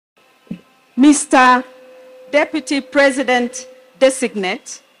Mr. Deputy President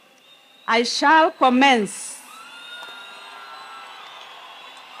Designate, I shall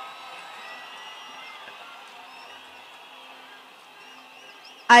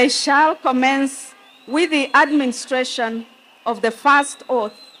commence with the administration of the first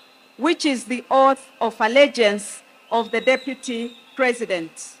oath, which is the oath of allegiance of the Deputy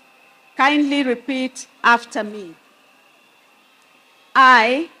President. Kindly repeat after me.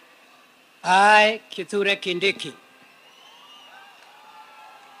 I, Kithure Kindiki,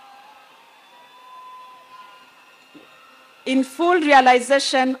 in full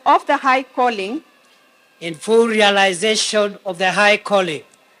realization of the high calling,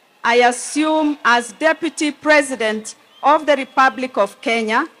 I assume as Deputy President of the Republic of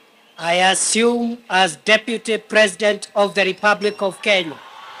Kenya,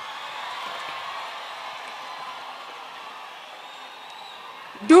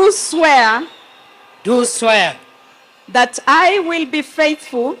 do swear that I will be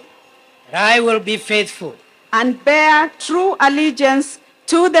faithful and bear true allegiance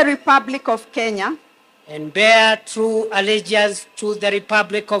to the Republic of Kenya,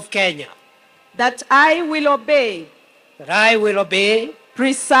 that I will obey,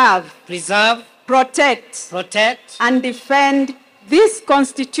 preserve, protect, and defend this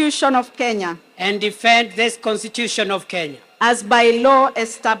Constitution of Kenya as by law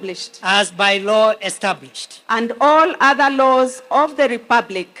established, and all other laws of the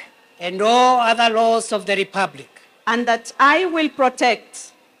Republic, and that I will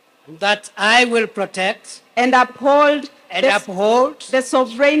protect and uphold the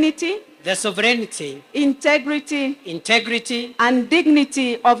sovereignty, integrity, and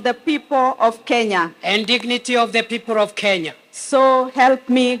dignity of the people of Kenya. So help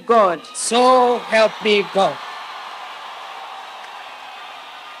me God.